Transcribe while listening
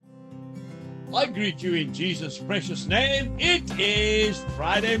I greet you in Jesus' precious name. It is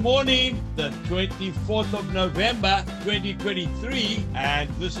Friday morning, the 24th of November, 2023, and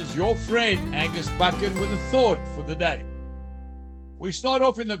this is your friend, Angus Buchan, with a thought for the day. We start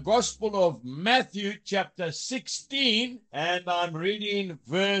off in the Gospel of Matthew, chapter 16, and I'm reading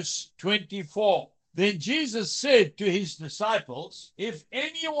verse 24. Then Jesus said to his disciples, "If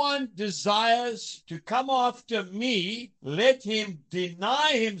anyone desires to come after me, let him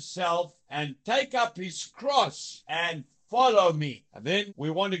deny himself and take up his cross and follow me." And then we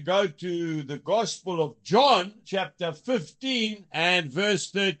want to go to the Gospel of John, chapter 15 and verse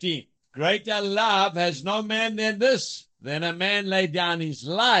 13. "Greater love has no man than this, than a man lay down his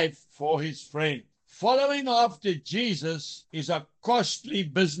life for his friend." Following after Jesus is a costly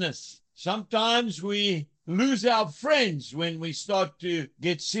business. Sometimes we lose our friends when we start to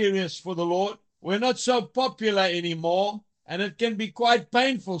get serious for the Lord. We're not so popular anymore, and it can be quite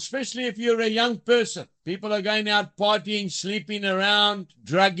painful, especially if you're a young person. People are going out partying, sleeping around,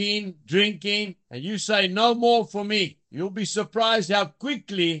 drugging, drinking, and you say, "No more for me." You'll be surprised how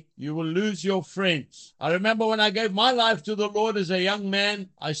quickly you will lose your friends. I remember when I gave my life to the Lord as a young man,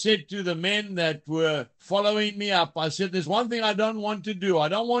 I said to the men that were following me up, I said, "There's one thing I don't want to do. I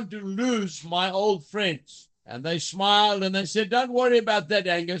don't want to lose my old friends." And they smiled and they said, "Don't worry about that,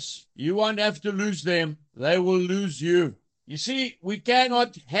 Angus. You won't have to lose them. They will lose you." You see, we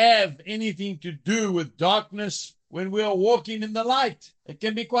cannot have anything to do with darkness when we are walking in the light. It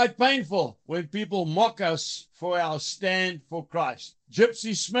can be quite painful when people mock us for our stand for Christ.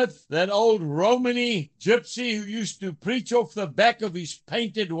 Gypsy Smith, that old Romany gypsy who used to preach off the back of his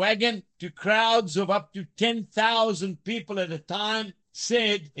painted wagon to crowds of up to 10,000 people at a time,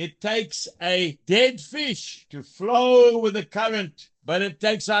 said it takes a dead fish to flow with the current, but it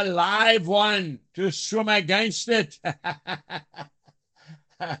takes a live one to swim against it.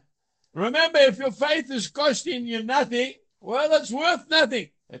 Remember, if your faith is costing you nothing, well, it's worth nothing.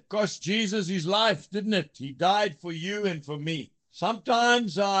 It cost Jesus his life, didn't it? He died for you and for me.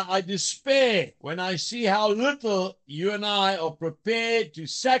 Sometimes I despair when I see how little you and I are prepared to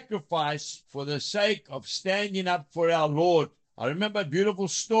sacrifice for the sake of standing up for our Lord. I remember a beautiful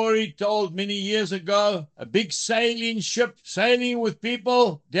story told many years ago, a big sailing ship sailing with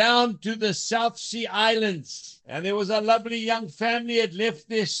people down to the South Sea Islands. And there was a lovely young family had left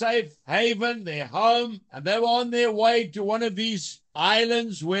their safe haven, their home, and they were on their way to one of these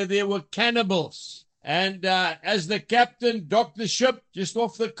islands where there were cannibals. And as the captain docked the ship just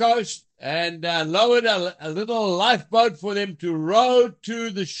off the coast and lowered a little lifeboat for them to row to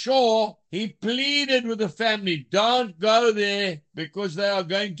the shore, he pleaded with the family, "Don't go there because they are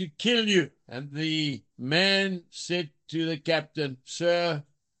going to kill you." And the man said to the captain, "Sir,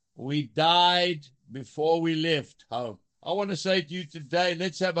 we died before we left home." I want to say to you today,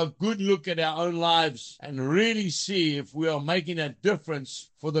 let's have a good look at our own lives and really see if we are making a difference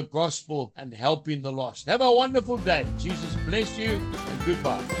for the gospel and helping the lost. Have a wonderful day. Jesus bless you and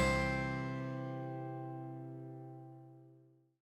goodbye.